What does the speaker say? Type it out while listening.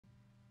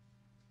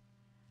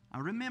I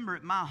remember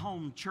at my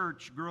home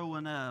church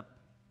growing up,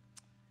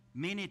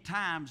 many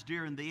times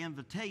during the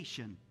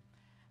invitation,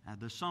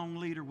 the song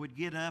leader would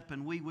get up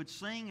and we would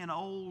sing an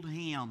old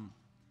hymn.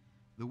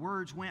 The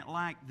words went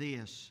like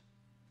this: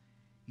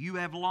 "You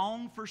have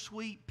longed for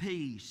sweet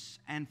peace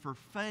and for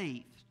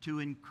faith to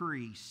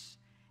increase,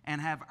 and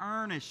have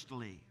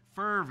earnestly,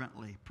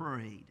 fervently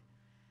prayed.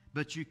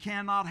 But you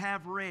cannot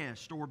have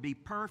rest or be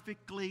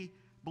perfectly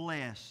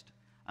blessed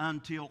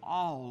until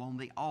all on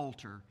the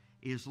altar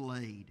is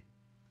laid."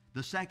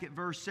 The second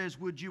verse says,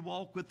 "Would you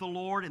walk with the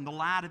Lord in the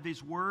light of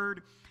His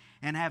Word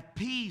and have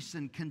peace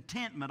and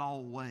contentment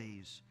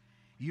always?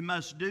 You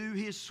must do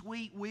His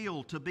sweet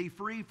will to be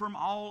free from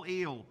all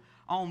ill.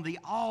 On the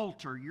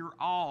altar your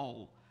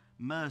all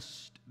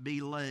must be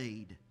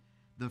laid."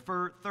 The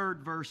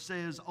third verse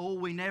says, "Oh,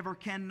 we never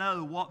can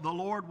know what the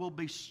Lord will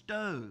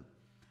bestow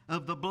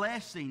of the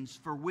blessings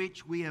for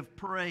which we have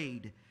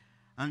prayed,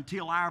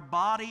 until our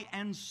body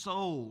and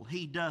soul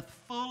He doth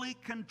fully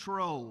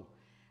control,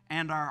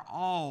 and our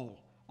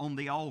all on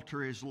the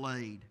altar is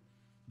laid."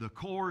 The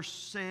chorus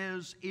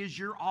says, "Is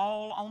your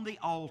all on the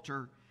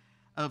altar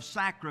of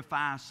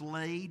sacrifice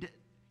laid?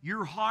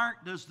 Your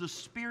heart does the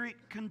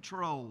Spirit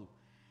control?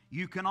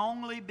 You can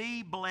only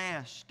be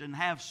blessed and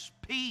have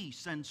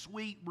peace and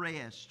sweet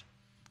rest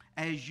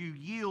as you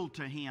yield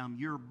to Him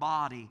your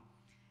body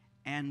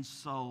and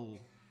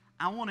soul."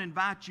 I want to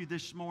invite you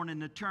this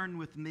morning to turn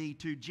with me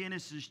to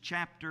Genesis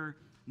chapter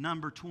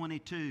number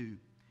 22.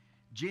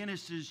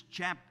 Genesis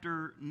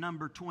chapter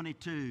number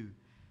 22.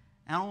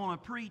 And I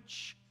want to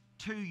preach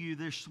to you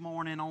this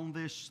morning on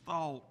this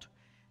thought: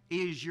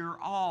 is your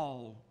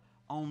all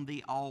on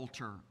the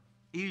altar?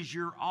 Is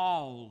your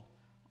all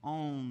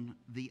on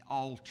the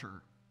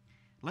altar?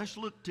 Let's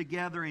look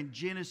together in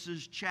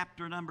Genesis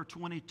chapter number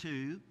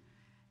 22,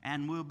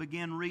 and we'll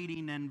begin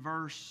reading in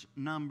verse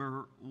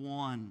number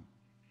 1.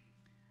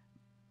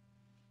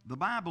 The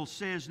Bible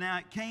says, "Now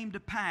it came to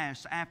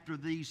pass after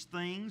these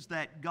things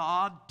that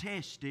God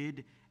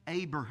tested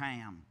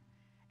Abraham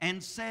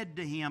and said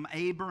to him,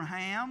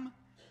 'Abraham,'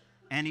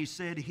 and he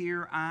said,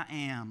 'Here I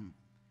am.'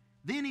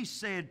 Then he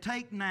said,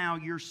 'Take now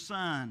your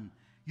son,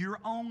 your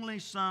only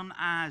son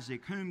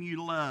Isaac, whom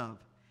you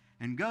love,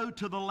 and go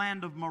to the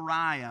land of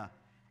Moriah,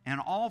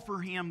 and offer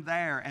him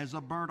there as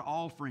a burnt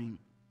offering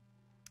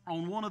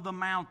on one of the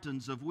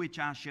mountains of which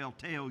I shall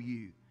tell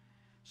you.'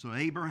 So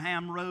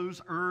Abraham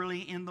rose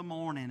early in the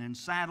morning and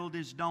saddled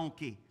his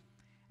donkey,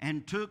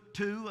 and took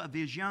 2 of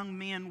his young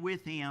men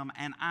with him,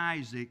 and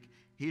Isaac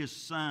his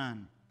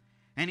son.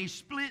 And he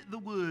split the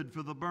wood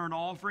for the burnt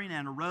offering,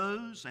 and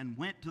arose and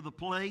went to the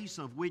place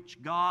of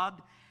which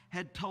God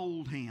had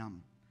told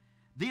him.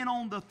 Then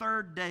on the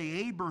 3rd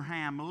day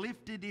Abraham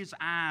lifted his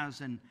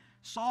eyes and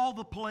saw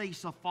the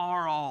place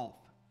afar off.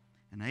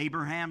 And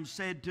Abraham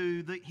said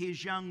to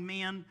his young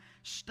men,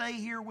 'Stay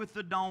here with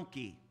the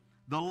donkey.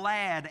 The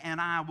lad and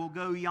I will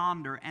go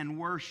yonder and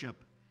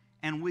worship,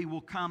 and we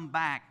will come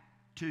back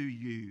to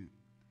you.'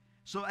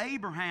 So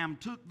Abraham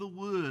took the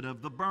wood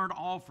of the burnt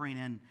offering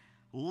and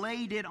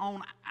laid it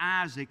on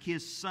Isaac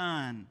his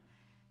son.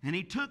 And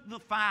he took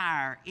the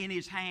fire in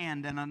his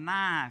hand and a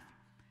knife,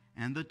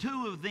 and the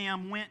 2 of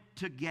them went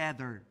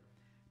together.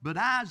 But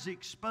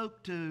Isaac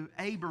spoke to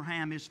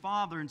Abraham his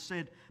father and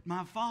said,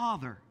 'My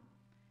father.'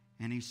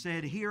 And he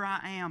said, 'Here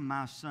I am,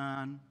 my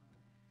son.'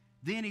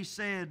 Then he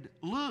said,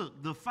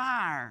 'Look, the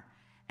fire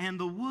and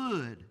the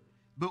wood,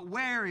 but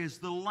where is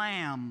the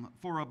lamb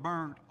for a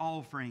burnt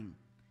offering?'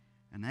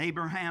 And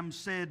Abraham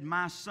said,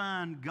 'My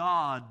son,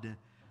 God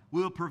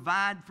will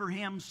provide for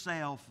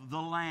Himself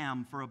the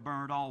lamb for a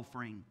burnt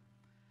offering.'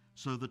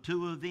 So the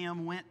 2 of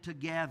them went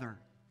together.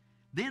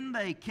 Then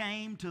they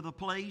came to the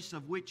place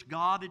of which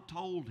God had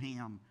told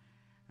him.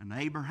 And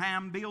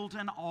Abraham built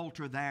an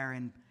altar there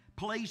and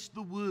placed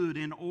the wood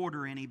in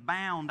order. And he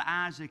bound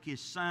Isaac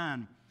his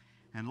son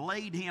and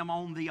laid him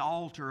on the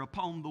altar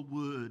upon the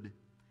wood.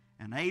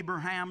 And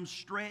Abraham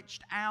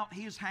stretched out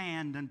his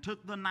hand and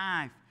took the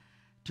knife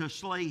to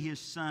slay his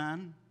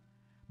son.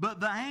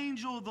 But the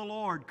angel of the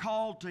Lord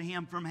called to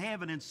him from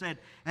heaven and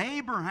said,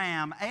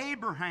 'Abraham,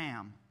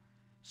 Abraham.'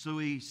 So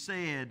he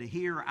said,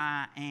 'Here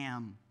I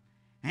am.'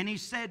 And he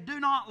said, 'Do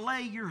not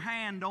lay your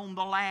hand on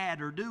the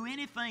lad or do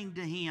anything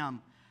to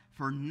him,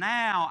 for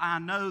now I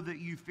know that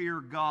you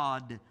fear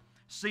God,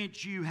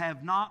 since you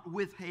have not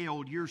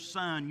withheld your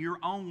son, your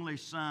only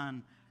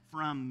son,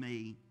 from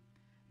me.'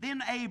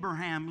 Then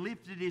Abraham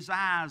lifted his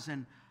eyes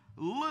and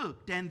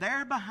looked, and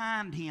there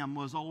behind him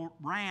was a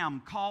ram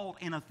caught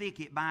in a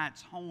thicket by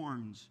its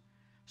horns.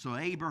 So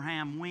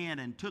Abraham went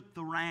and took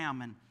the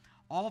ram and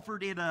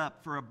offered it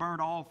up for a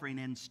burnt offering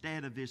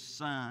instead of his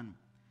son.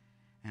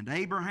 And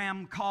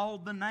Abraham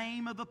called the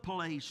name of the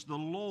place, 'The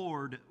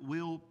Lord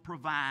will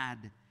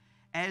provide.'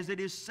 As it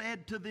is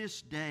said to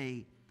this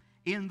day,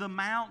 'In the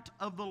mount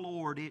of the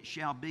Lord it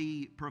shall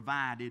be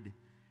provided.'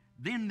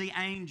 Then the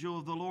angel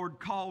of the Lord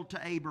called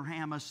to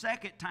Abraham a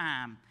second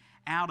time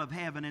out of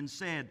heaven and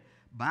said,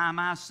 'By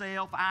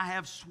myself I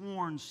have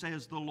sworn,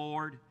 says the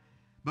Lord,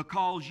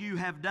 because you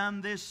have done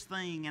this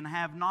thing and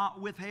have not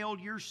withheld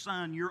your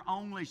son, your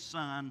only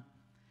son,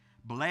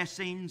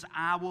 Blessings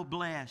I will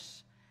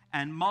bless,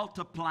 and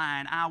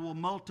multiplying I will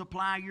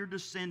multiply your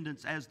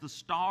descendants as the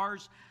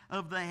stars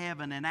of the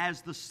heaven and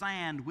as the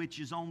sand which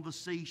is on the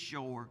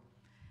seashore.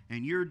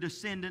 And your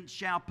descendants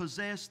shall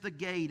possess the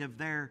gate of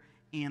their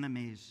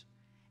enemies.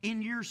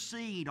 In your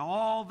seed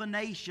all the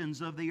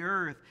nations of the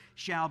earth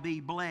shall be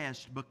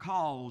blessed,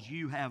 because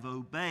you have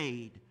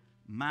obeyed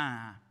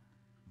my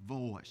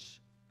voice.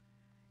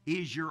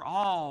 Is your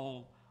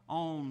all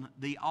on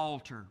the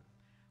altar?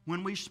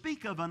 When we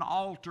speak of an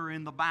altar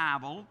in the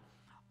Bible,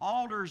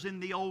 altars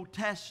in the Old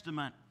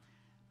Testament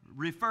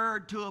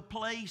referred to a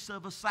place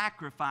of a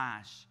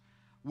sacrifice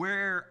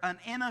where an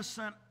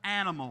innocent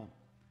animal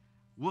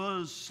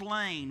was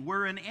slain,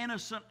 where an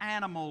innocent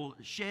animal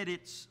shed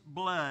its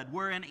blood,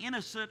 where an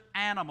innocent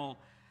animal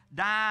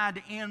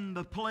died in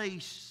the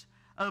place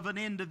of an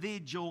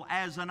individual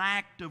as an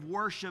act of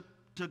worship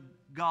to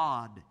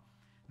God.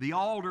 The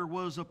altar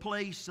was a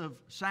place of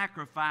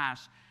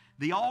sacrifice.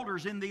 The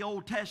altars in the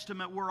Old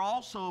Testament were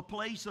also a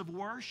place of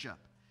worship.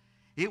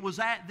 It was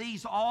at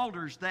these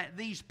altars that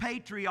these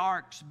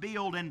patriarchs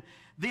built, and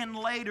then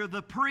later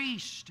the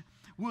priest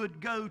would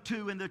go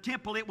to in the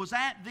temple. It was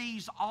at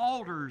these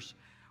altars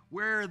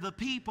where the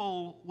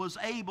people was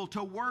able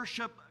to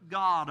worship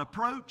God,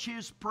 approach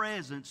His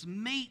presence,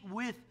 meet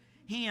with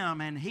Him,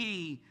 and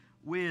He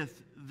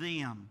with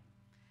them.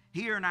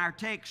 Here in our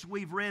text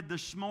we've read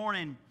this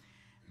morning,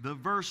 the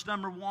verse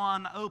number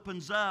 1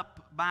 opens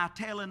up by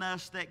telling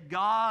us that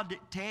God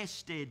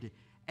tested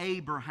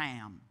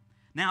Abraham.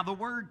 Now the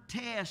word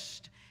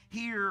test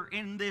here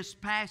in this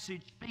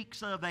passage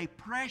speaks of a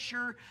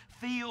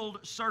pressure-filled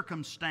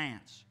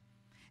circumstance.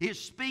 It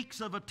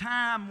speaks of a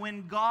time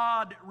when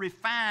God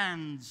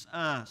refines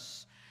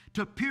us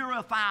to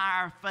purify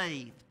our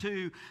faith,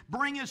 to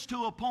bring us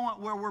to a point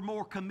where we're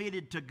more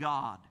committed to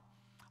God.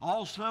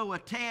 Also, a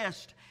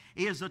test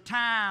is a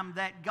time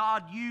that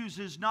God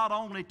uses not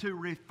only to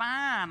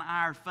refine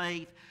our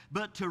faith,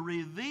 but to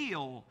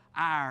reveal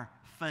our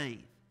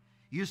faith.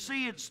 You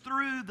see, it's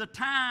through the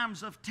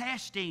times of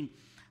testing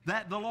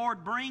that the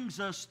Lord brings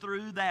us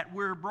through that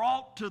we're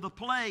brought to the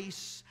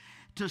place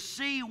to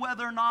see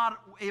whether or not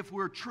if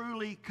we're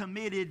truly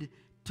committed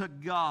to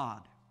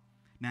God.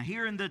 Now,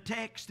 here in the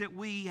text that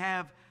we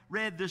have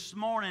read this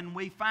morning,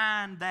 we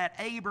find that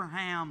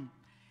Abraham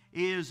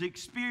is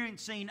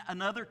experiencing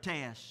another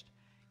test.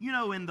 You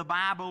know, in the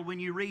Bible, when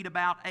you read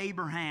about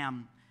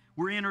Abraham,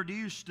 we're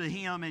introduced to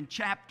him in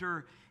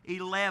chapter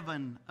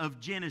 11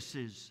 of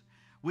Genesis.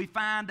 We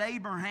find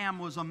Abraham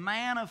was a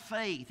man of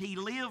faith. He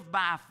lived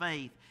by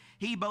faith.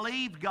 He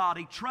believed God.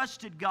 He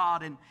trusted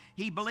God, and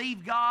he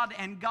believed God,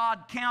 and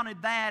God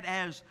counted that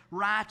as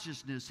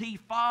righteousness. He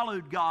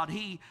followed God.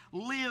 He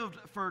lived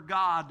for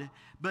God.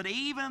 But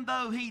even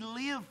though he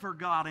lived for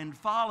God and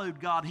followed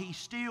God, he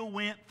still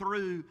went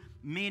through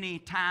many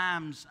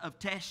times of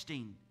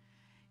testing.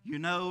 You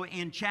know,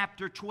 in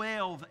chapter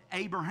 12,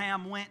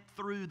 Abraham went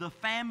through the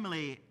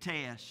family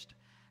test.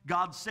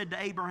 God said to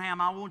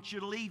Abraham, I want you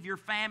to leave your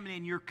family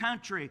and your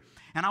country,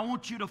 and I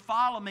want you to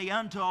follow me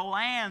unto a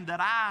land that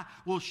I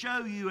will show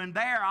you, and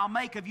there I'll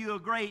make of you a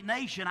great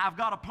nation. I've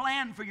got a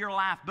plan for your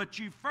life, but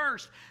you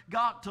first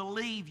got to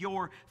leave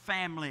your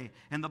family.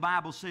 And the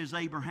Bible says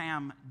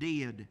Abraham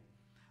did.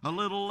 A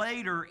little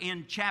later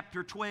in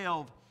chapter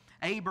 12,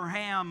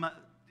 Abraham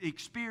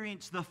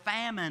experienced the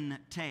famine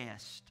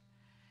test.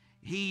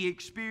 He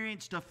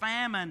experienced a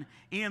famine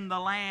in the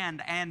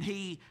land, and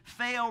he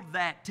failed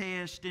that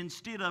test.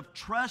 Instead of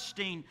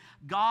trusting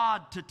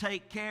God to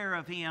take care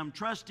of him,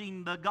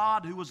 trusting the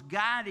God who was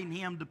guiding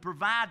him to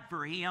provide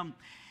for him,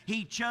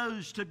 he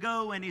chose to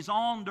go in his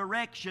own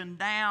direction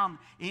down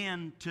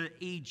into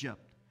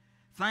Egypt.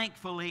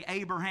 Thankfully,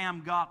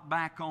 Abraham got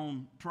back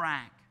on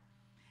track.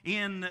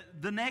 In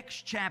the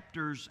next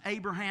chapters,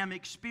 Abraham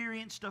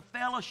experienced a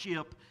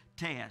fellowship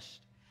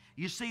test.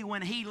 You see,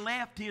 when he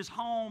left his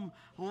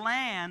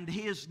homeland,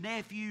 his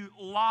nephew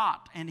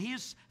Lot and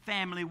his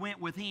family went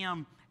with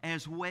him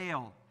as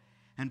well.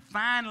 And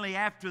finally,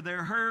 after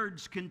their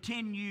herds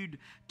continued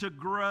to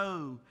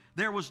grow,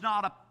 there was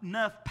not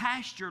enough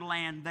pasture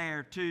land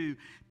there to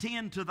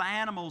tend to the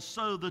animals.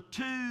 So the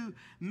two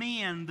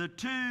men, the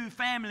two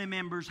family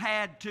members,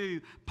 had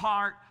to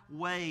part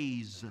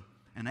ways.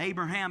 And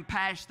Abraham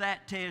passed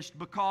that test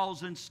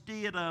because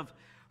instead of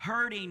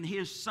hurting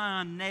his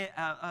son,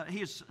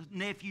 his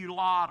nephew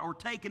Lot, or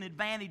taking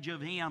advantage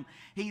of him,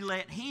 he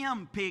let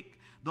him pick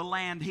the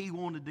land he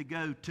wanted to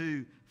go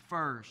to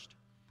first.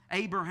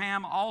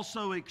 Abraham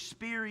also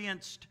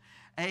experienced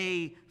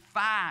a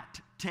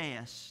fight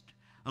test.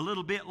 A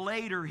little bit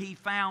later, he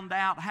found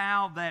out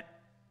how that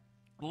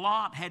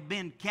Lot had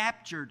been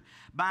captured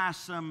by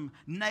some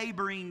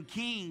neighboring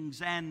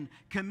kings and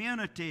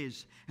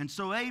communities. And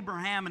so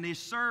Abraham and his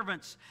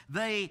servants,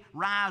 they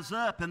rise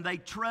up and they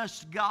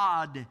trust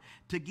God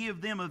to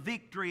give them a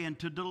victory and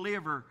to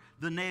deliver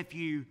the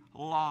nephew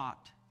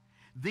Lot.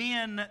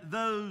 Then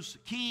those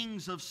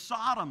kings of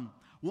Sodom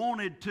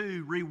wanted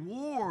to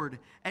reward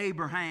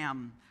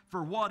Abraham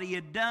for what he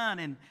had done,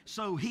 and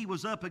so he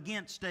was up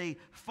against a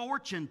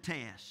fortune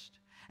test.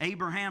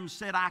 Abraham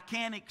said, I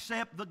can't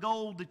accept the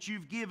gold that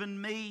you've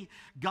given me.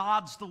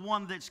 God's the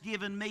one that's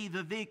given me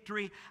the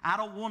victory. I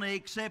don't want to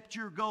accept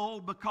your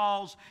gold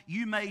because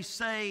you may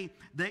say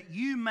that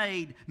you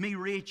made me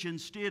rich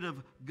instead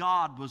of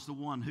God was the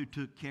one who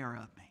took care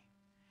of me.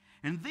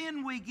 And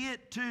then we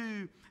get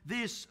to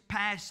this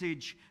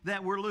passage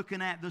that we're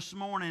looking at this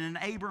morning, and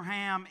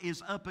Abraham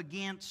is up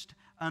against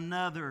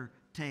another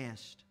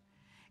test.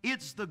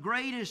 It's the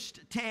greatest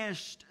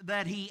test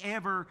that he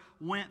ever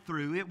went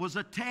through. It was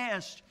a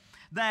test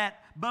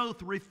that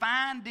both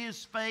refined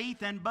his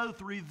faith and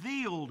both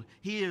revealed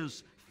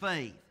his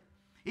faith.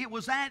 It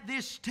was at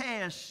this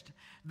test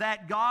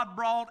that God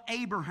brought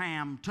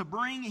Abraham to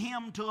bring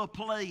him to a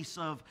place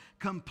of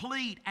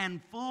complete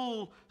and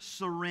full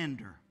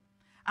surrender.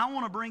 I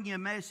want to bring you a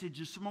message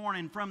this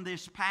morning from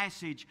this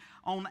passage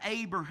on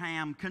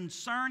Abraham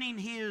concerning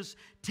his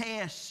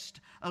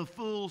test of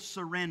full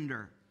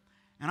surrender.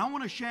 And I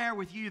want to share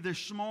with you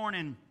this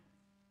morning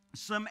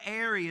some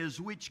areas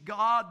which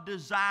God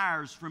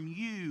desires from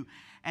you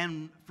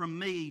and from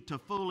me to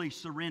fully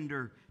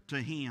surrender to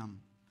Him.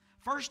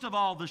 First of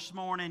all, this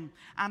morning,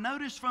 I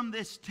notice from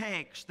this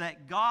text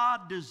that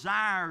God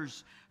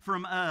desires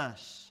from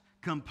us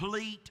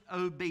complete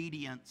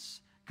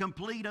obedience.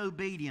 Complete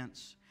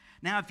obedience.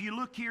 Now, if you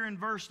look here in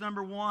verse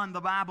number 1,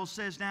 the Bible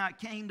says, Now it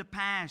came to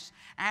pass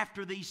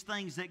after these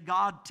things that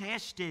God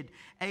tested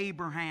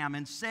Abraham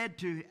and said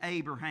to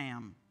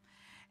Abraham,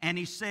 and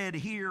He said,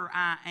 Here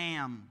I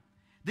am.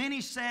 Then He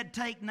said,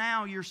 Take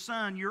now your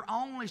son, your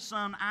only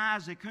son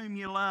Isaac, whom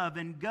you love,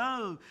 and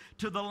go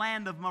to the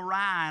land of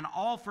Moriah and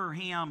offer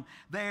him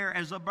there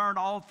as a burnt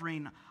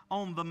offering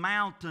on the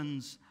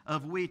mountains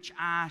of which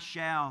I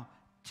shall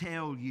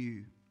tell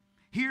you.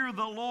 Here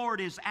the Lord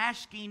is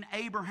asking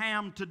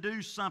Abraham to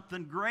do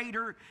something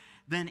greater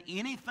than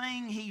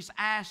anything He's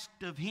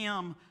asked of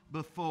him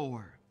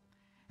before.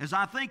 As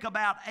I think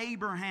about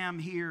Abraham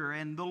here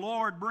and the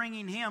Lord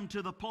bringing him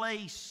to the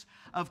place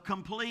of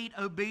complete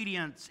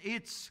obedience,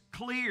 it's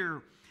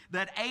clear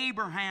that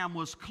Abraham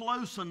was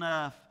close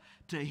enough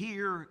to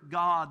hear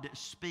God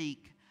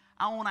speak.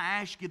 I want to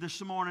ask you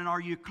this morning,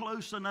 are you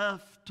close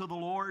enough to the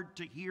Lord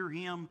to hear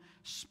Him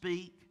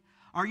speak?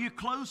 Are you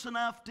close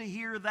enough to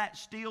hear that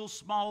still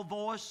small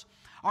voice?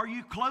 Are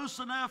you close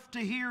enough to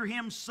hear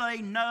Him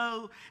say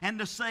no and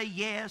to say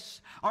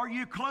yes? Are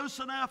you close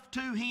enough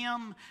to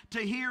Him to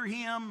hear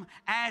Him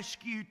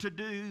ask you to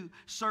do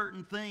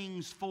certain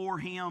things for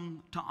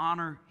Him, to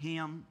honor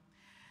Him?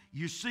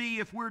 You see,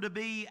 if we're to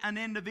be an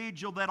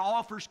individual that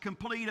offers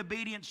complete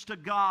obedience to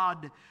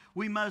God,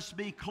 we must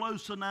be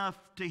close enough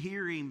to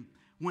hear Him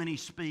when He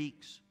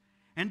speaks.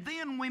 And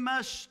then we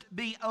must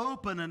be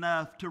open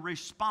enough to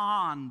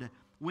respond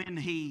when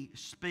He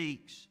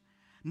speaks.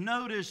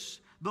 Notice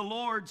the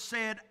Lord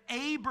said,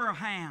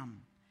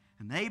 Abraham.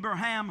 And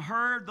Abraham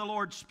heard the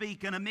Lord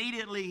speak, and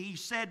immediately he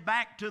said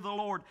back to the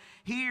Lord,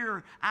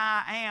 Here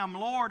I am.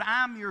 Lord,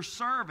 I'm your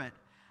servant.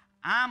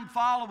 I'm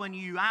following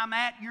you. I'm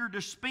at your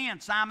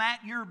dispense. I'm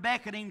at your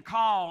beckoning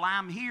call.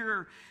 I'm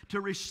here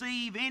to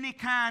receive any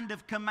kind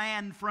of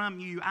command from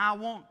you. I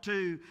want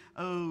to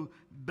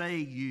obey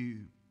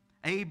you.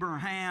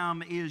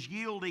 Abraham is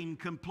yielding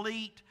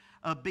complete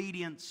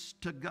obedience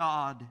to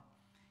God.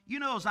 You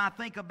know, as I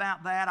think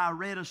about that, I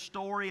read a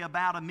story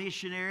about a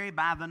missionary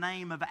by the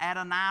name of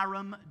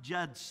Adoniram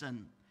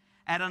Judson.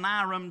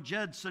 Adoniram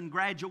Judson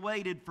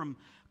graduated from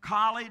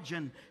college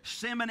and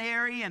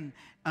seminary, and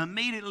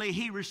immediately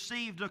he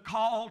received a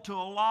call to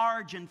a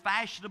large and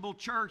fashionable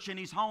church in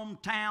his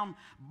hometown,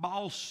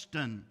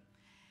 Boston.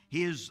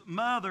 His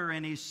mother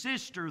and his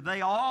sister,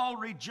 they all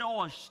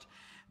rejoiced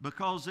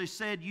because they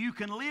said, You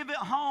can live at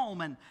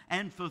home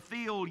and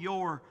fulfill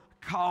your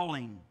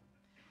calling.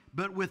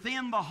 But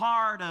within the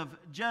heart of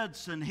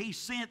Judson, he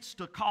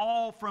sensed a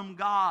call from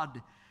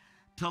God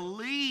to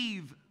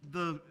leave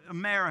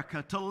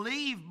America, to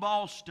leave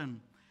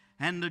Boston,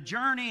 and the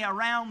journey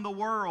around the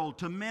world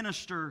to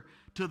minister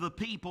to the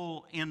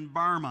people in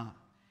Burma.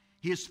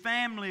 His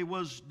family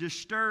was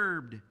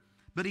disturbed,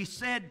 but he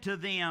said to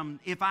them,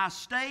 If I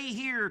stay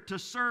here to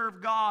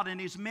serve God in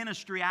His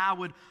ministry, I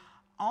would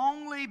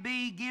only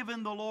be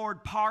given the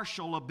Lord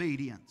partial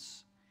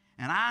obedience.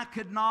 And I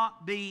could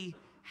not be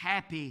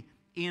happy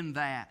in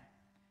that.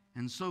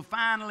 And so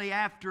finally,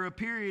 after a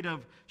period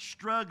of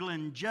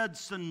struggling,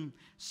 Judson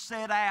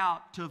set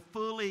out to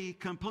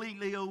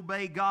completely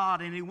obey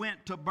God, and he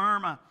went to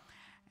Burma.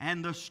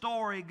 And the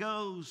story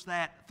goes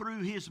that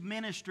through his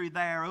ministry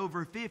there,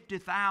 over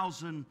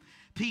 50,000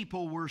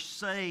 people were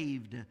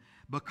saved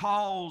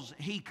because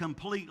he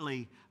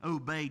completely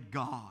obeyed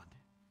God.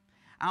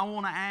 I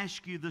want to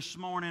ask you this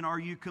morning, are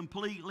you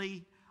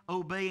completely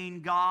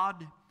obeying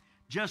God?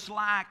 Just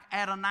like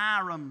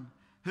Adoniram,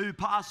 who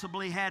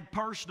possibly had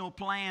personal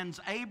plans,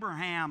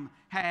 Abraham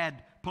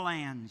had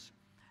plans.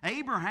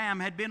 Abraham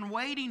had been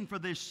waiting for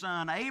this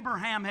son.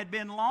 Abraham had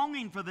been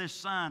longing for this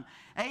son.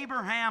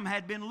 Abraham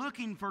had been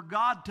looking for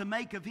God to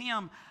make of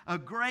him a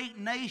great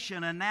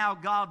nation. And now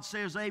God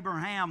says,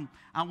 Abraham,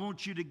 I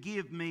want you to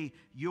give me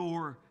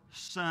your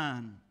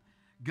son.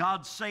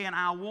 God's saying,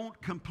 I want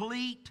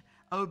complete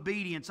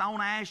obedience. I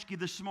want to ask you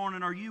this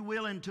morning, are you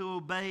willing to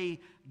obey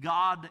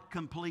God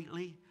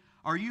completely?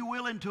 Are you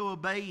willing to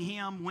obey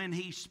Him when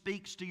He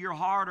speaks to your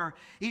heart? Or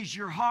is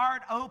your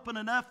heart open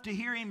enough to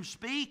hear Him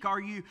speak? Are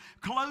you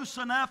close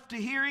enough to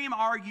hear Him?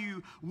 Are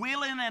you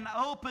willing and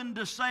open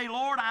to say,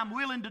 Lord, I'm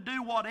willing to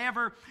do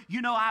whatever?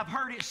 You know, I've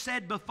heard it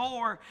said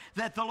before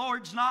that the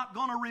Lord's not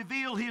going to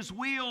reveal His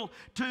will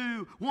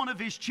to one of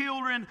His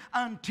children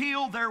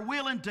until they're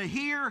willing to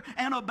hear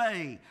and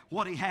obey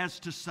what He has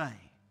to say.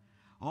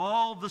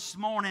 Oh, this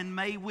morning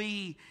may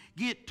we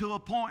get to a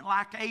point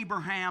like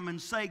Abraham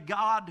and say,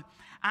 God,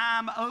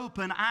 I'm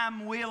open,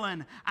 I'm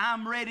willing,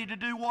 I'm ready to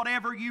do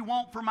whatever you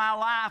want for my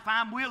life.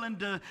 I'm willing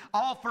to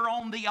offer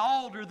on the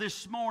altar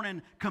this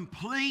morning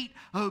complete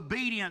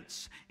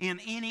obedience in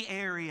any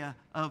area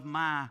of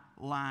my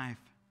life.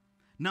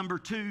 Number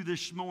 2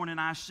 this morning,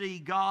 I see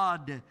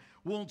God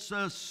wants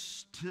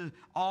us to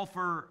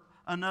offer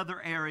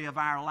another area of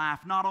our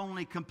life, not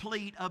only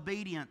complete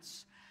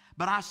obedience,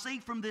 but I see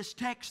from this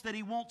text that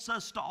He wants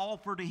us to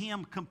offer to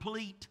Him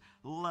complete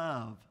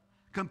love.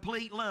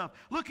 Complete love.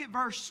 Look at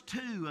verse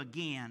 2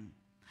 again.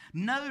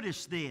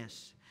 Notice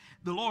this.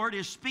 The Lord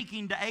is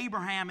speaking to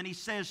Abraham and He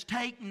says,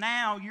 take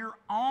now your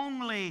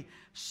only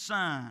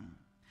son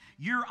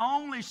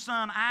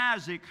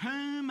Isaac,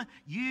 whom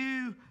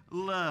you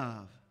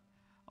love.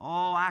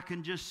 Oh, I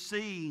can just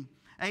see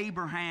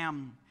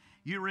Abraham.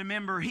 You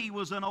remember he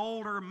was an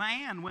older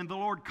man when the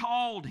Lord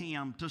called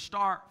him to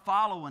start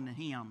following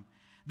Him.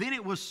 Then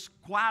it was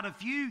quite a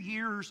few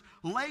years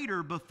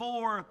later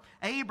before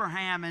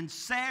Abraham and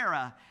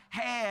Sarah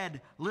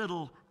had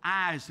little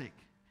Isaac.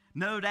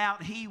 No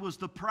doubt he was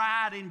the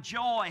pride and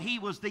joy. He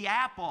was the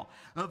apple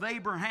of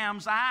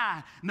Abraham's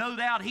eye. No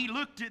doubt he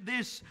looked at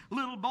this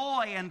little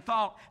boy and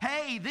thought,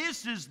 hey,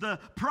 this is the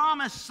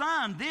promised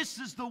son. This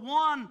is the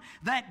one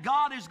that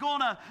God is going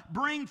to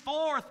bring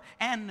forth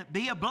and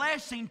be a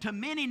blessing to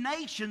many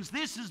nations.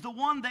 This is the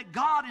one that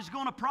God is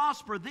going to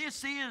prosper.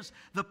 This is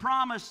the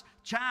promised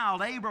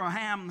child.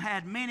 Abraham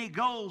had many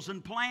goals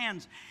and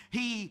plans.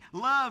 He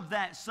loved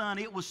that son.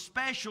 It was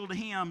special to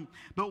him.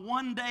 But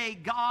one day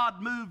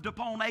God moved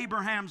upon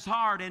Abraham's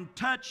heart and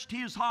touched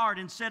his heart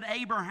and said,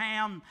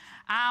 Abraham,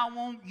 I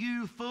want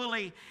you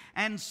fully.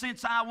 And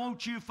since I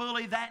want you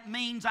fully, that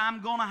means I'm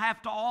going to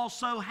have to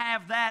also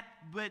have that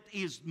that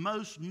is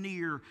most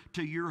near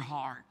to your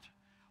heart.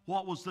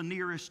 What was the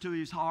nearest to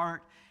his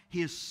heart?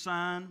 His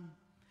son.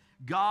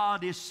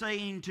 God is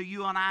saying to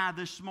you and I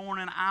this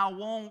morning, I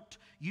want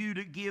you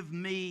to give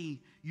me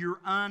your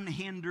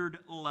unhindered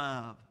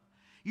love.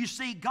 You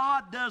see,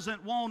 God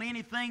doesn't want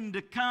anything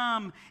to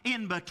come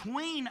in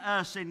between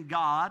us and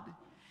God.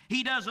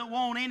 He doesn't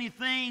want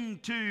anything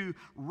to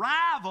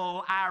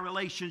rival our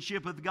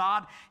relationship with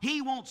God.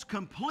 He wants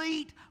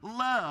complete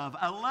love,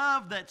 a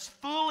love that's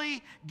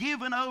fully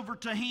given over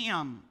to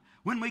Him.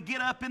 When we get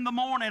up in the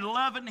morning,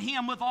 loving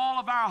Him with all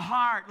of our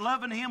heart,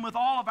 loving Him with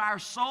all of our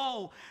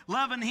soul,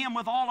 loving Him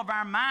with all of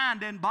our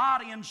mind and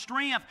body and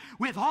strength,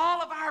 with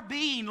all of our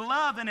being,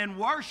 loving and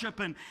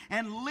worshiping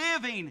and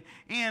living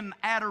in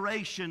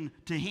adoration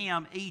to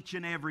Him each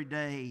and every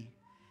day.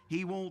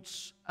 He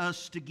wants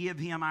us to give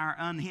Him our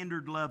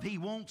unhindered love. He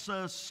wants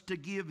us to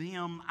give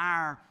Him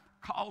our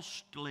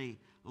costly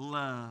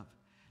love.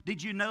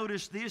 Did you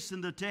notice this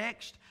in the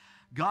text?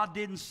 God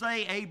didn't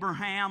say,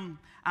 Abraham,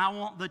 I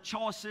want the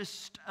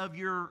choicest of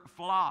your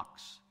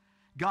flocks.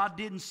 God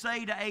didn't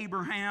say to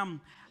Abraham,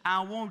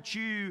 I want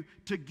you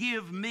to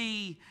give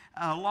me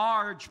a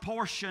large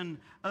portion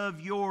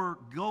of your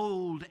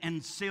gold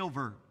and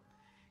silver.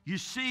 You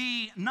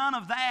see, none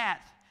of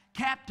that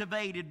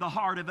captivated the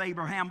heart of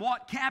Abraham.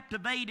 What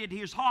captivated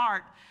his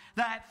heart,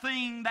 that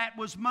thing that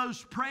was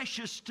most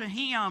precious to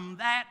him,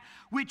 that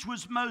which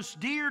was most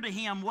dear to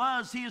him,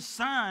 was his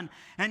son.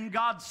 And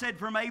God said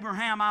from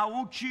Abraham, I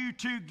want you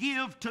to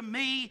give to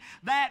me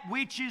that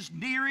which is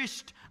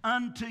nearest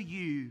unto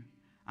you.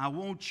 I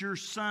want your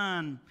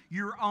son,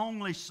 your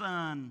only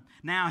son.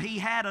 Now, he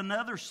had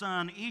another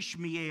son,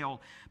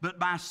 Ishmael, but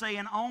by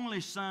saying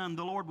only son,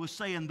 the Lord was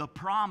saying the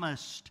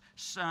promised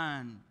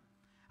son.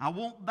 I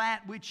want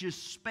that which is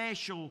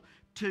special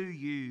to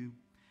you.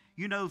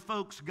 You know,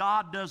 folks,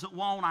 God doesn't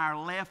want our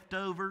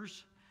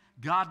leftovers.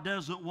 God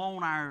doesn't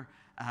want our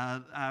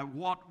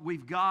what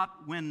we've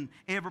got when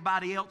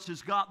everybody else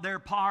has got their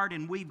part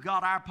and we've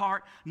got our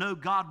part. No,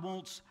 God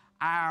wants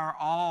our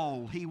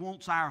all. He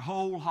wants our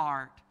whole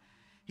heart.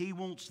 He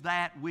wants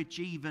that which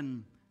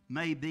even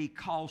may be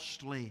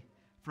costly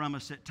from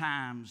us at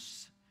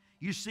times.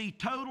 You see,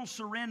 total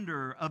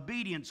surrender,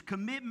 obedience,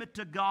 commitment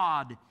to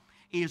God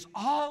is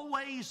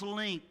always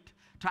linked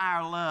to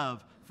our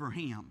love for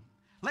Him.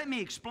 Let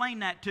me explain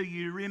that to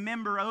you.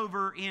 Remember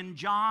over in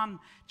John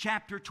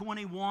chapter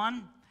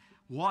 21,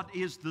 what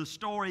is the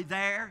story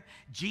there?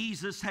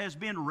 Jesus has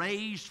been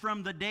raised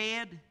from the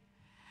dead.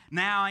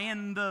 Now,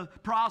 in the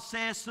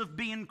process of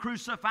being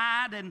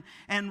crucified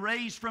and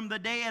raised from the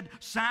dead,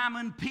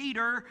 Simon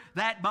Peter,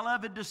 that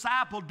beloved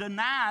disciple,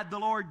 denied the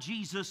Lord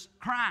Jesus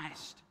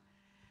Christ.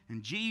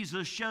 And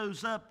Jesus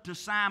shows up to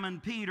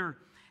Simon Peter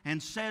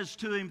and says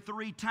to him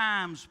 3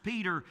 times,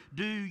 Peter,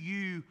 do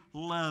you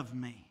love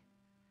me?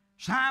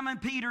 Simon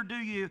Peter, do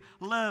you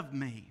love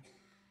me?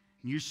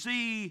 You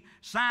see,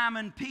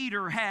 Simon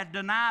Peter had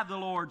denied the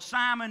Lord.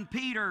 Simon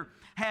Peter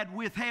had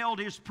withheld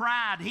his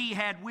pride. He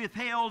had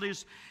withheld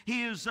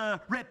his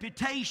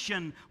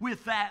reputation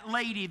with that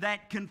lady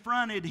that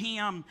confronted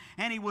him.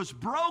 And he was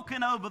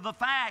broken over the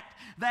fact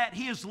that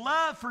his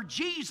love for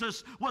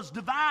Jesus was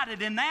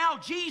divided. And now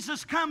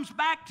Jesus comes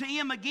back to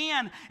him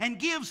again and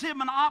gives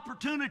him an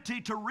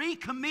opportunity to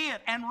recommit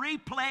and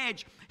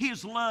repledge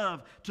his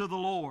love to the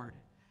Lord.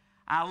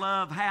 I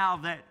love how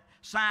that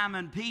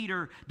Simon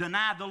Peter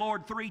denied the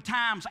Lord 3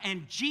 times,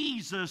 and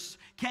Jesus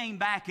came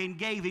back and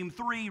gave him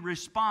 3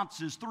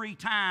 responses 3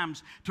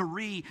 times to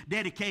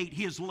rededicate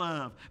his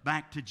love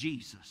back to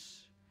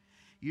Jesus.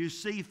 You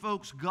see,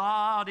 folks,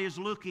 God is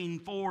looking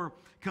for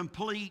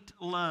complete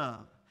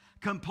love.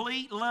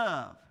 Complete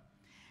love.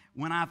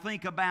 When I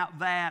think about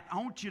that, I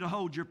want you to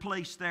hold your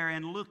place there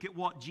and look at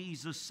what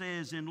Jesus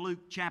says in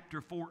Luke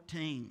chapter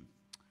 14.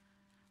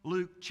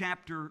 Luke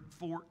chapter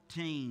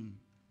 14.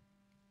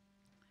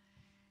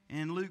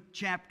 In Luke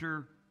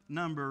chapter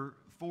number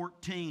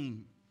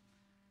 14,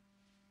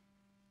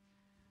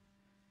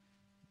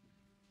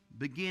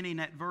 beginning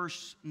at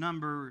verse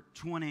number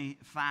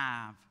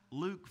 25.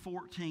 Luke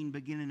 14,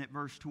 beginning at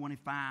verse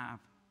 25.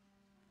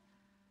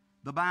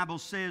 The Bible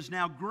says,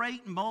 now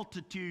great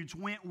multitudes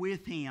went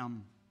with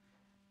him.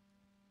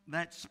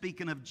 That's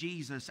speaking of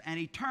Jesus. And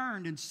he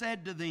turned and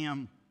said to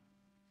them,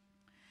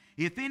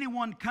 if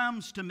anyone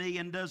comes to me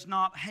and does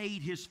not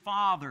hate his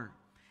father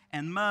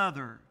and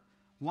mother,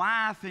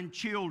 wife and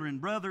children,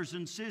 brothers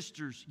and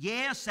sisters,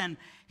 yes, and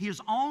his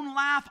own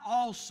life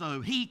also,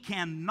 he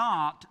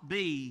cannot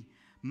be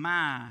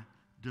my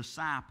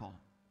disciple.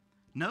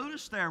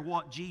 Notice there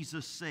what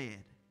Jesus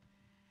said.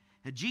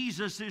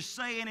 Jesus is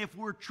saying if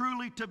we're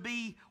truly to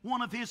be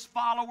one of his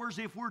followers,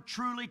 if we're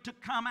truly to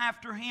come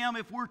after him,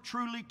 if we're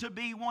truly to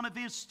be one of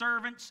his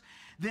servants,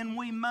 then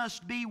we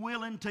must be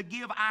willing to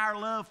give our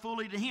love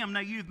fully to him. Now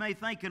you may be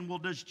thinking, well,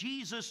 does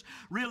Jesus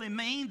really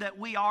mean that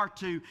we are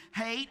to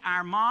hate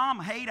our mom,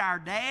 hate our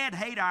dad,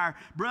 hate our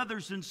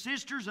brothers and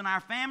sisters and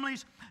our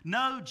families?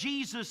 No,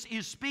 Jesus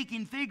is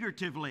speaking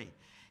figuratively.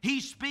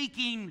 He's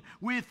speaking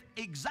with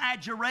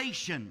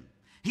exaggeration.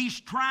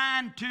 He's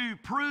trying to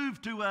prove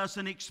to us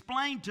and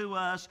explain to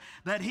us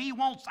that he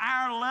wants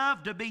our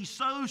love to be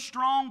so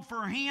strong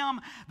for him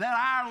that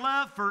our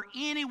love for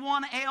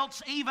anyone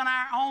else, even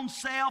our own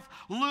self,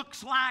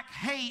 looks like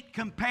hate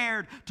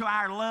compared to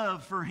our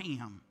love for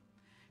him.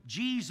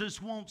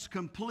 Jesus wants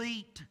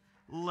complete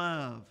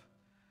love.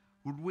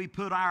 Would we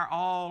put our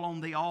all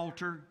on the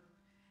altar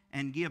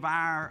and give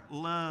our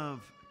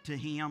love to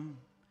him?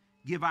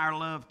 Give our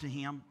love to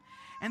him.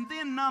 And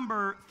then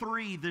number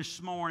 3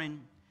 this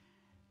morning,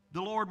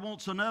 the Lord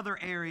wants another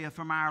area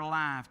from our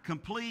life.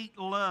 Complete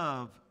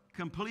love,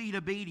 complete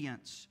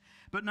obedience.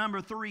 But number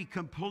 3,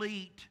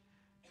 complete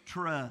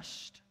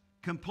trust.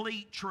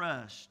 Complete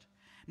trust.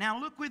 Now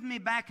look with me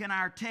back in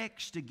our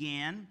text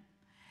again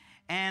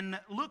and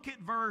look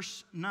at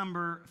verse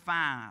number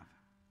 5.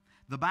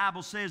 The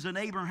Bible says, and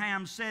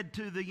Abraham said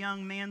to the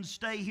young men,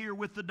 stay here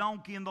with the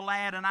donkey and the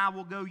lad, and I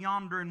will go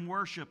yonder and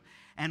worship,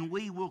 and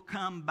we will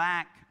come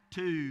back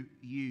to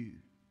you.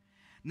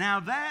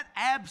 Now that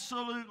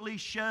absolutely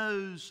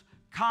shows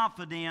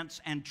confidence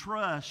and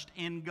trust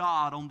in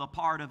God on the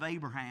part of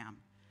Abraham.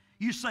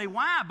 You say,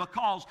 why?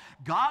 Because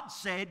God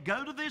said,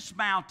 go to this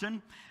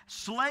mountain,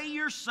 slay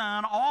your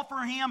son, offer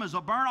him as a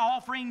burnt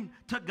offering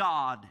to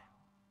God.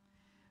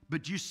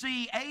 But you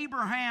see,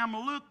 Abraham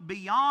looked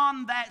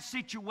beyond that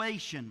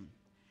situation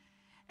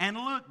and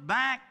looked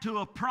back to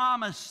a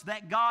promise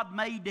that God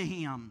made to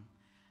him.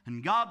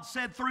 And God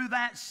said, through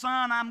that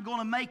son, I'm going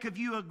to make of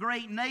you a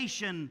great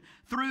nation.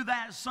 Through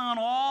that son,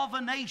 all the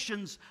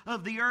nations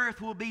of the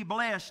earth will be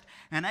blessed.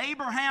 And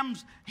Abraham,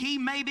 he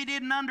maybe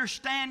didn't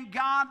understand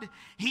God.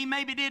 He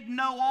maybe didn't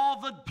know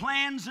all the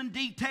plans and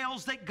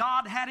details that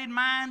God had in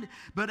mind.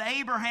 But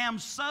Abraham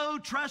so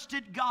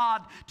trusted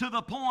God to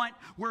the point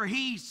where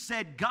he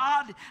said,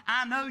 God,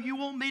 I know you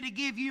want me to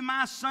give you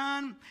my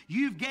son.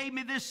 You've gave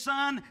me this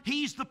son.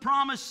 He's the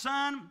promised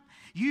son.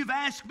 You've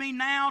asked me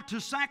now to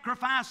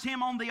sacrifice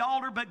him on the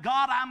altar, but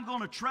God, I'm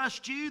going to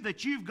trust you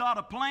that you've got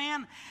a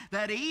plan,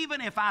 that even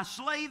if I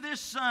slay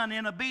this son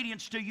in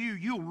obedience to you,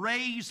 you'll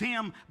raise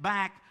him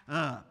back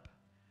up.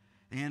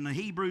 In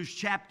Hebrews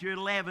chapter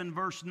 11,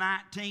 verse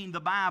 19, the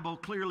Bible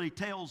clearly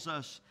tells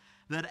us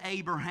that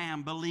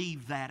Abraham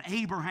believed that.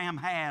 Abraham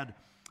had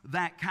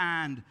that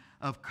kind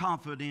of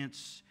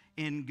confidence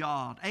in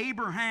God.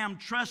 Abraham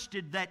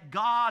trusted that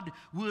God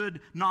would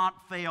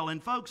not fail.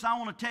 And folks, I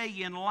want to tell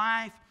you, in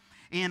life,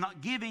 in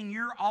giving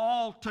your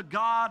all to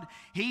God,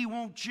 he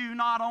wants you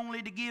not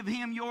only to give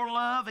him your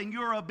love and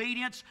your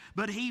obedience,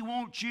 but he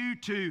wants you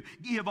to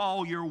give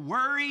all your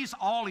worries,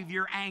 all of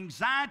your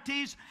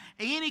anxieties,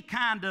 any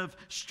kind of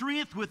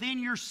strength within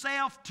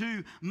yourself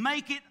to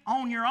make it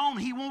on your own.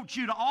 He wants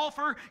you to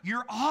offer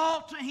your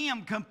all to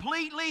him,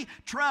 completely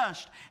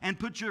trust and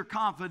put your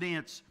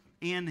confidence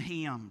in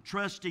Him,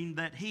 trusting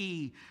that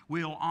He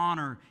will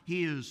honor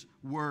His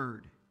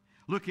word.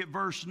 Look at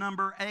verse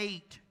number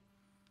 8.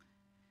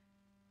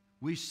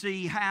 We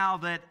see how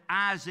that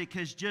Isaac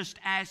has just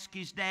asked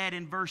his dad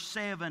in verse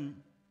 7,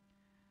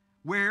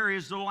 where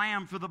is the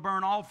lamb for the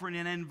burnt offering?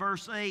 And in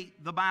verse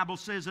 8, the Bible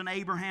says, and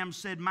Abraham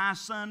said, my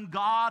son,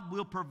 God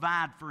will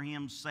provide for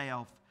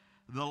himself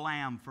the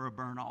lamb for a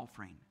burnt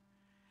offering.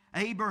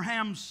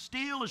 Abraham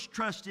still is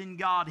trusting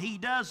God. He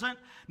doesn't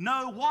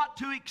know what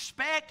to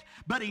expect,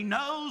 but he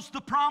knows the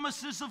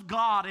promises of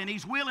God, and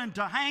he's willing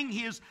to hang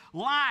his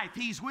life.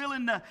 He's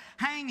willing to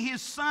hang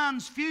his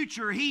son's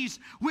future. He's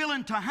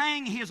willing to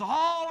hang his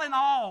all in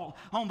all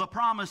on the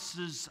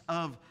promises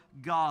of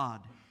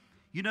God.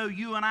 You know,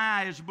 you and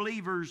I as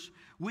believers,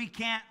 we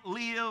can't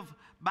live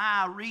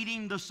by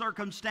reading the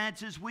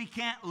circumstances. We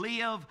can't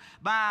live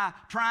by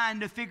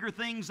trying to figure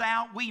things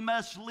out. We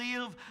must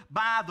live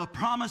by the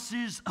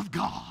promises of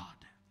God.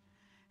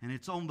 And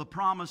it's on the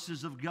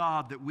promises of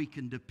God that we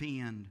can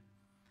depend.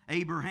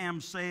 Abraham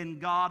saying,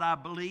 God, I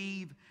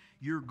believe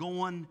you're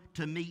going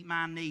to meet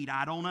my need.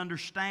 I don't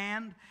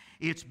understand.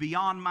 It's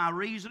beyond my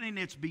reasoning.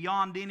 It's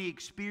beyond any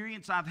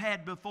experience I've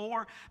had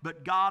before.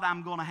 But God,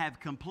 I'm going to have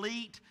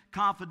complete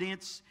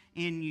confidence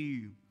in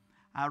you.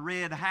 I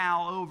read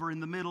how over in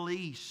the Middle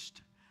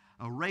East,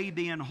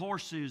 Arabian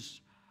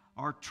horses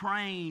are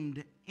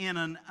trained in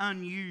an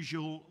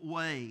unusual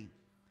way.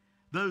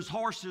 Those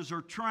horses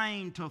are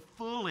trained to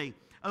fully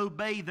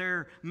obey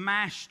their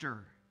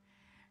master.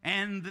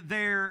 And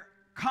their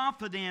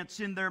confidence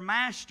in their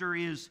master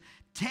is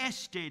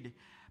tested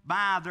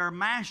by their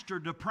master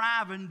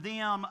depriving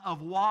them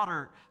of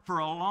water for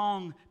a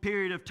long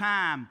period of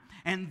time,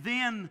 and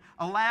then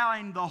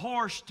allowing the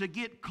horse to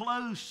get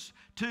close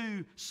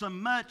to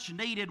some much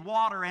needed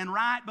water. And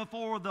right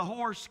before the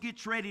horse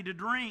gets ready to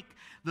drink,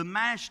 the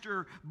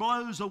master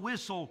blows a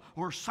whistle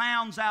or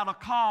sounds out a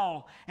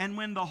call. And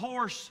when the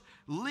horse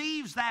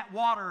leaves that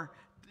water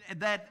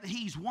that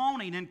he's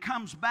wanting and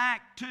comes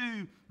back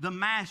to the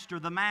master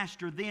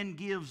then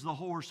gives the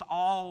horse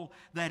all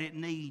that it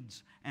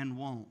needs and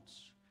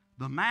wants.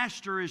 The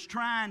master is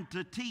trying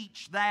to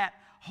teach that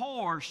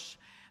horse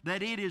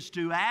that it is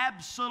to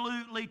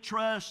absolutely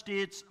trust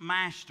its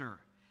master.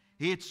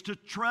 It's to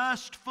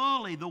trust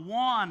fully the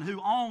one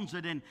who owns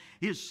it and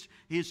is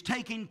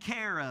taking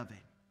care of it.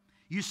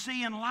 You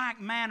see, in like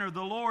manner,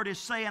 the Lord is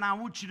saying, I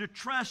want you to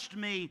trust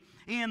me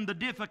in the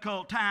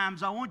difficult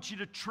times. I want you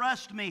to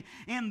trust me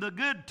in the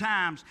good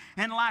times.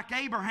 And like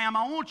Abraham,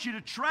 I want you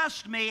to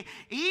trust me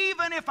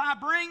even if I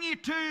bring you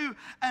to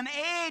an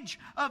edge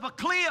of a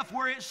cliff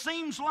where it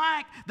seems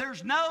like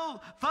there's no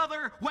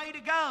further way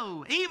to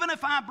go. Even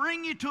if I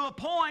bring you to a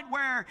point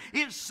where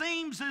it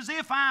seems as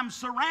if I'm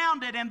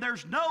surrounded and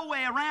there's no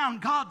way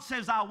around, God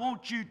says, I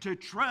want you to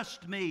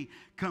trust me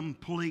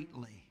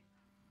completely.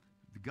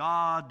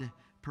 God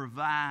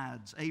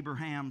provides.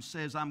 Abraham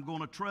says, I'm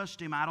going to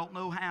trust Him. I don't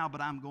know how,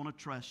 but I'm going to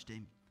trust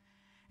Him.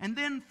 And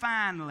then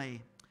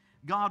finally,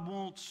 God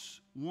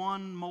wants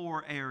one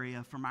more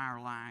area from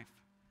our life.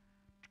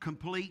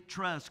 Complete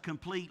trust,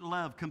 complete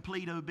love,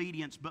 complete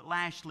obedience, but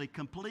lastly,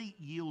 complete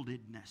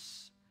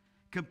yieldedness.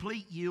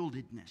 Complete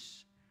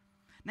yieldedness.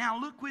 Now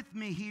look with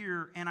me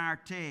here in our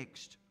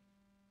text.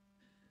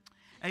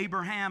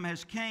 Abraham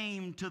has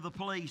came to the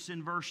place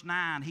in verse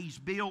 9. He's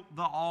built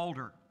the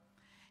altar.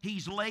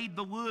 He's laid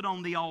the wood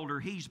on the altar.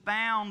 He's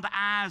bound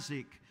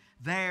Isaac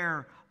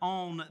there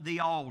on the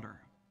altar.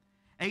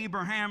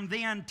 Abraham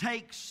then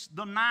takes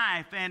the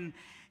knife and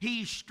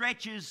he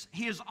stretches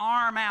his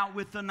arm out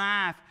with the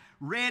knife,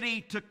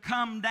 ready to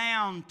come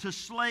down to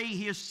slay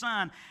his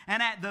son.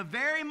 And at the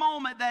very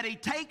moment that he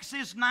takes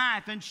his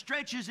knife and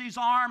stretches his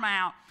arm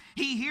out,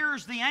 he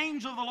hears the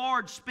angel of the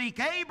Lord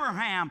speak,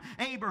 Abraham,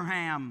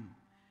 Abraham.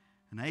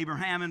 And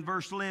Abraham in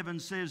verse 11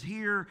 says,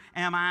 here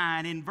am I.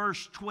 And in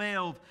verse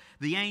 12,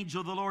 the angel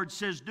of the Lord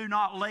says, do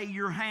not lay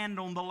your hand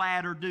on the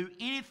lad or do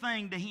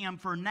anything to him,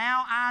 for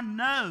now I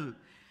know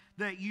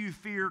that you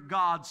fear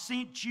God,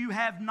 since you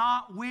have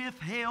not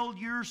withheld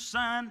your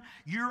son,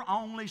 your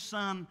only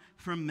son,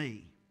 from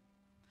me.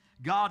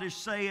 God is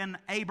saying,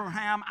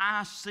 Abraham,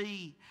 I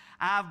see.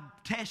 I've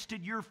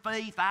tested your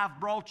faith. I've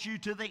brought you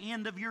to the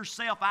end of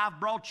yourself. I've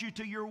brought you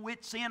to your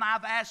wits' end.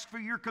 I've asked for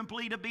your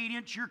complete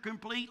obedience, your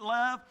complete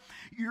love,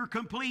 your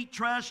complete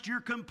trust,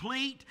 your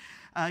complete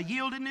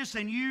yieldedness,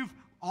 and you've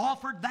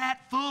offered that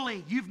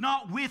fully. You've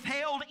not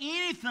withheld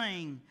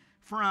anything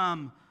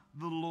from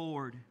the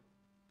Lord.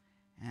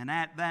 And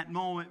at that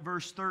moment,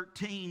 verse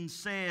 13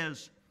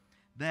 says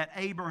that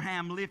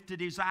Abraham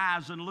lifted his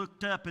eyes and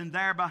looked up, and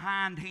there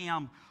behind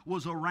him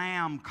was a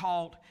ram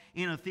caught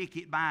in a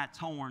thicket by its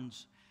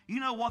horns. You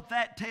know what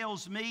that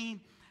tells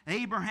me?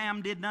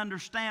 Abraham didn't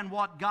understand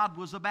what God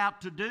was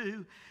about to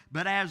do,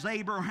 but as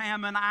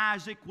Abraham and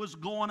Isaac was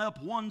going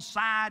up one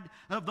side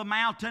of the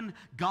mountain,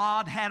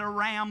 God had a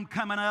ram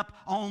coming up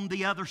on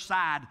the other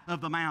side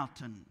of the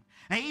mountain.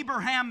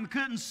 Abraham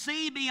couldn't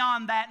see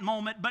beyond that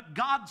moment, but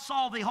God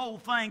saw the whole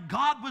thing.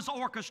 God was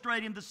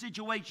orchestrating the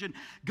situation.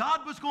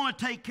 God was going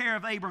to take care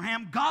of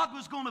Abraham. God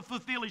was going to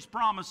fulfill His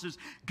promises.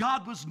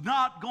 God was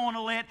not going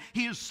to let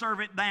His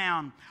servant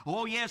down.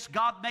 Oh yes,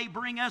 God may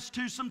bring us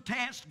to some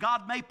tests.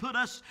 God may put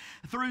us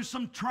through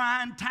some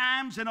trying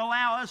times and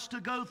allow us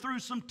to go through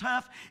some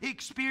tough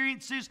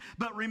experiences.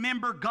 But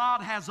remember,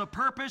 God has a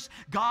purpose.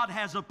 God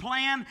has a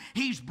plan.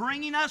 He's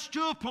bringing us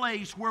to a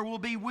place where we'll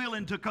be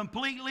willing to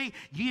completely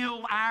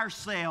yield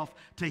ourselves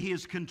to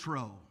His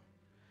control.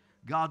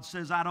 God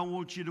says, I don't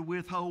want you to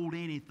withhold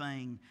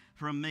anything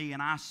from me,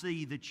 and I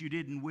see that you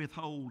didn't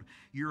withhold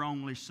your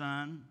only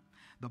son.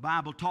 The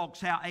Bible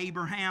talks how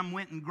Abraham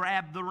went and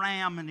grabbed the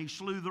ram, and he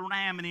slew the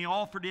ram, and he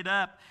offered it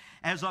up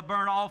as a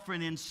burnt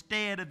offering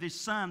instead of his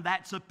son.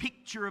 That's a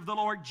picture of the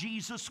Lord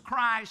Jesus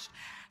Christ,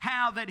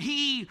 how that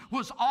He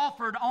was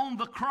offered on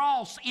the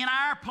cross in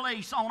our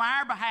place, on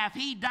our behalf.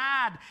 He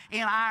died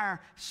in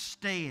our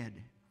stead.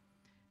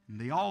 And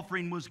the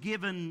offering was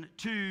given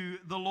to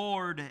the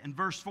Lord. In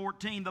verse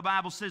 14, the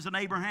Bible says, and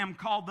Abraham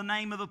called the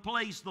name of the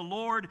place, the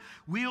Lord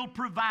will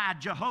provide,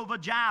 Jehovah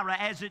Jireh,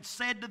 as it's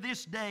said to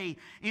this day,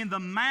 in the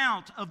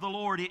mount of the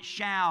Lord it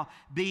shall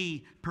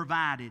be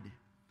provided.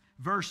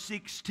 Verse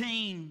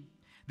 16,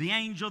 the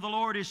angel of the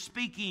Lord is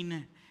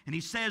speaking, and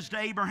he says to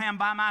Abraham,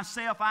 by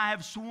myself I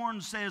have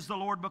sworn, says the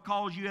Lord,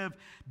 because you have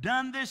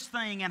done this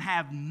thing and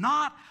have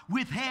not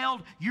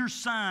withheld your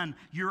son,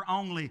 your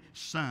only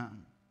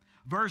son.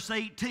 Verse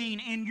 18,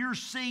 in your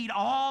seed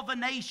all the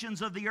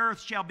nations of the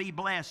earth shall be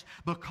blessed,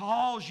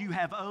 because you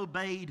have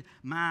obeyed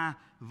my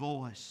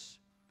voice.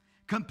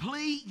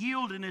 Complete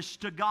yieldedness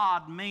to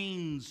God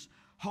means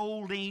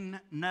holding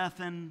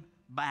nothing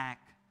back.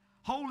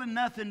 Holding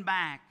nothing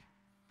back.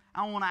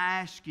 I want to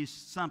ask you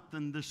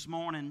something this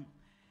morning.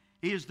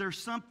 Is there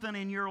something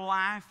in your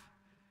life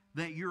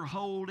that you're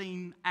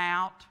holding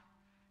out?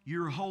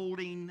 You're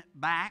holding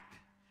back?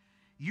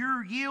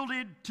 You're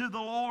yielded to the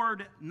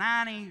Lord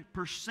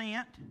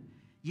 90%.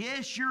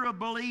 Yes, you're a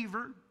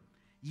believer.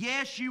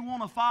 Yes, you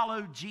want to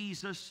follow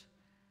Jesus.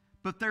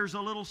 But there's a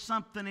little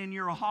something in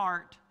your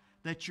heart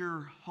that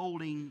you're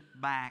holding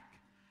back.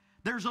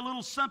 There's a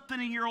little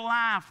something in your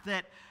life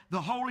that the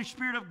Holy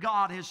Spirit of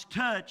God has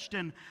touched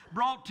and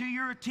brought to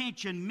your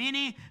attention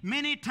many,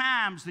 many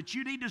times, that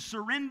you need to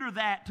surrender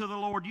that to the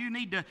Lord. You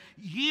need to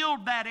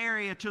yield that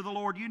area to the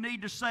Lord. You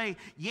need to say,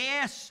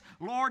 yes,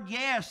 Lord,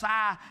 yes,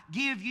 I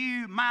give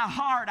you my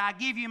heart. I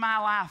give you my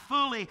life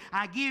fully.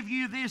 I give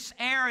you this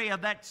area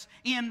that's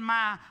in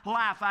my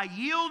life. I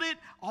yield it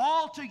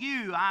all to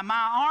you.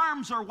 My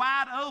arms are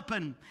wide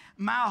open.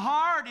 My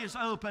heart is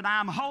open.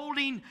 I'm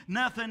holding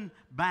nothing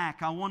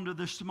back. I wonder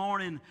this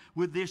morning,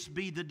 would this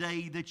be the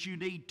day that you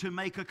need to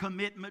make a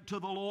commitment to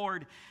the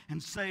Lord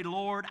and say,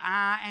 Lord,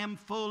 I am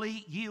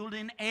fully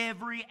yielding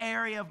every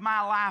area of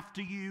my life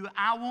to you.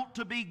 I want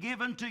to be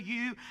given to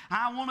you.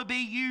 I want to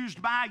be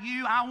used by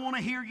you. I want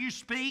to hear you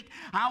speak.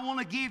 I want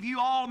to give you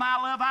all my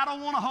love. I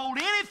don't want to hold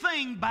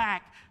anything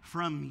back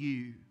from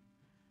you.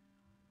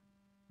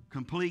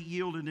 Complete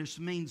yieldedness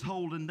means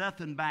holding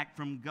nothing back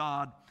from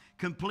God.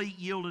 Complete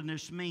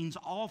yieldedness means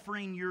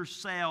offering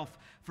yourself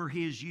for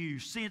His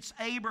use. Since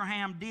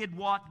Abraham did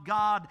what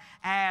God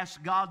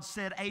asked, God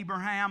said,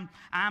 Abraham,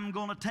 I'm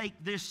going to take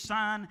this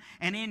son,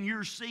 and in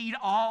your seed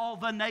all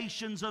the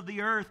nations of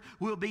the earth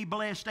will be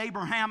blessed.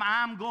 Abraham,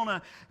 I'm going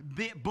to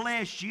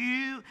bless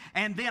you,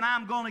 and then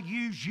I'm going to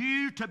use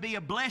you to be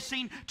a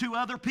blessing to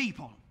other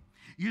people.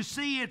 You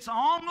see, it's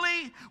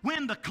only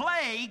when the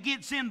clay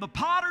gets in the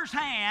potter's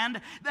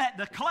hand that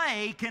the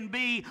clay can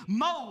be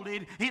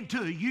molded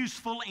into a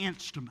useful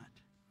instrument.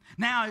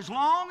 Now, as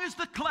long as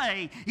the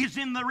clay is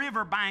in the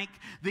riverbank,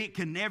 it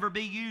can never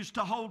be used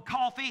to hold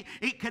coffee.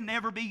 It can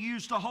never be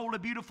used to hold a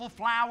beautiful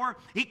flower.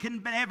 It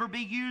can never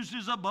be used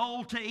as a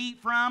bowl to eat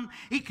from.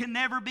 It can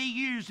never be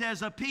used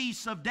as a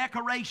piece of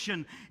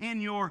decoration in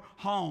your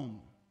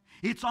home.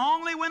 It's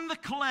only when the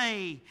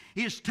clay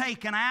is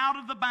taken out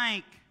of the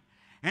bank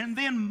and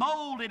then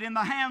molded in the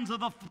hands of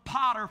the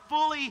potter,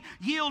 fully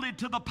yielded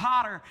to the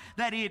potter,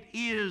 that it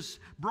is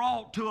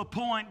brought to a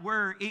point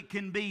where it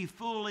can be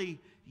fully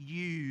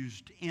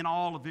used in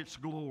all of its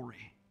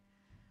glory.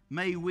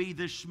 May we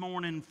this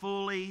morning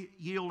fully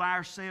yield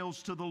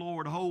ourselves to the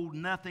Lord, hold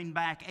nothing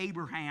back.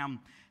 Abraham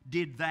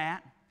did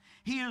that.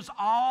 His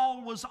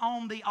all was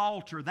on the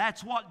altar.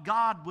 That's what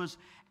God was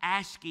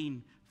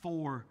asking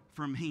for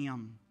from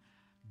him.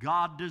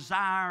 God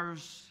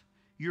desires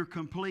your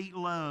complete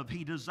love.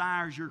 He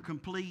desires your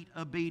complete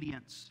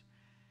obedience.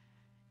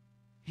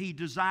 He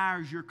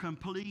desires your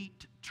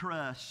complete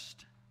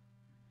trust.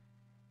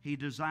 He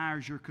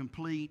desires your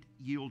complete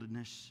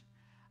yieldedness.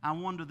 I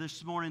wonder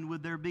this morning,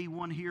 would there be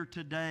one here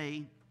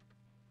today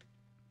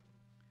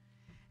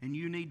and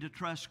you need to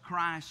trust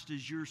Christ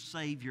as your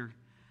Savior?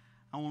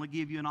 I want to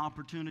give you an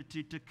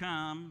opportunity to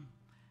come,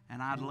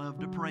 and I'd love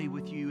to pray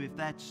with you. If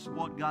that's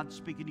what God's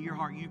speaking to your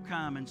heart, you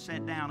come and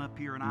sit down up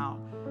here and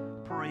I'll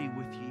pray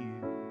with you.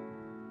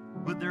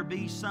 Would there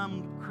be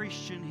some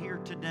Christian here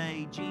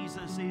today?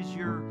 Jesus is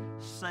your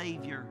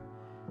Savior.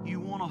 You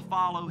want to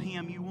follow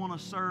Him. You want to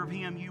serve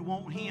Him. You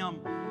want Him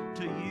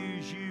to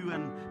use you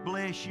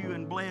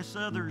and bless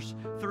others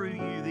through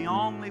you. The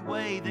only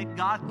way that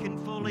God can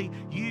fully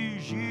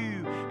use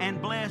you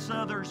and bless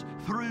others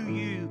through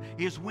you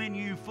is when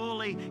you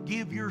fully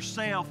give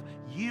yourself,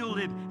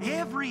 yielded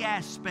every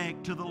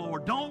aspect to the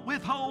Lord. Don't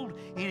withhold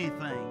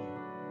anything.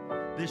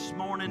 This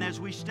morning as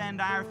we stand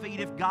to our feet,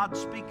 if God's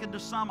speaking to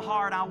some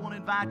heart, I want to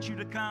invite you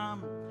to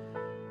come.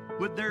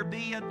 Would there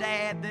be a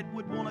dad that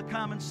would want to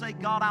come and say,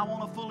 God, I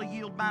want to fully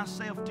yield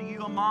myself to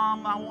you? A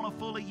mom, I want to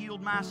fully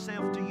yield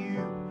myself to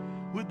you.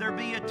 Would there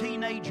be a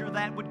teenager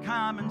that would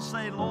come and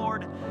say,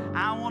 Lord,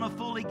 I want to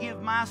fully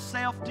give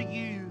myself to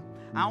you.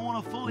 I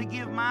want to fully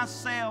give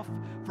myself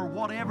for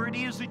whatever it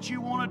is that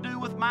you want to do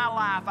with my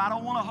life. I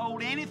don't want to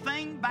hold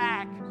anything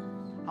back.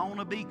 I want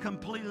to be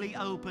completely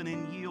open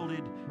and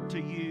yielded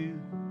to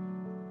you.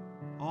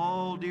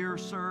 Oh, dear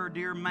sir,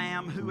 dear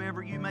ma'am,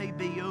 whoever you may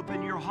be,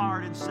 open your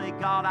heart and say,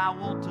 God, I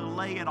want to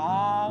lay it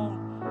all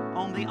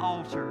on the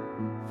altar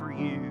for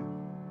you.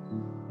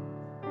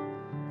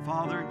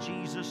 Father, in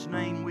Jesus'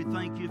 name, we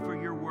thank you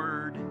for your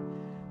word.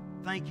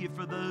 Thank you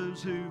for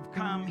those who've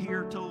come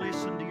here to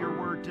listen to your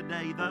word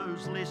today,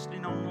 those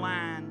listening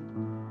online.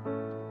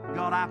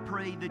 God, I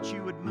pray that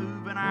you would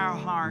move in our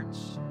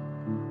hearts.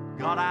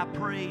 God, I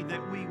pray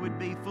that we would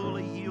be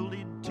fully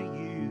yielded to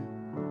you,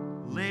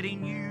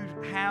 letting you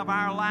have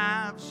our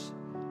lives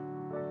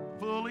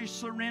fully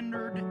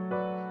surrendered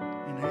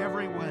in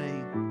every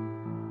way.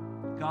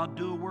 God,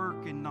 do a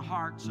work in the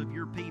hearts of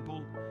your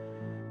people.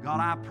 God,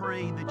 I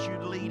pray that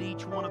you'd lead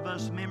each one of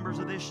us members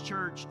of this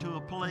church to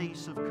a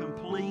place of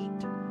complete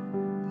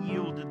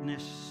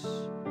yieldedness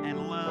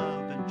and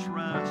love and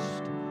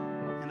trust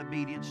and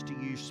obedience to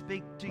you.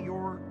 Speak to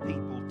your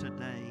people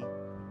today.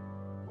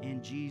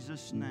 In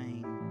Jesus'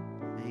 name,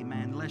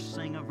 amen. Let's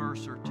sing a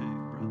verse or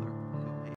two.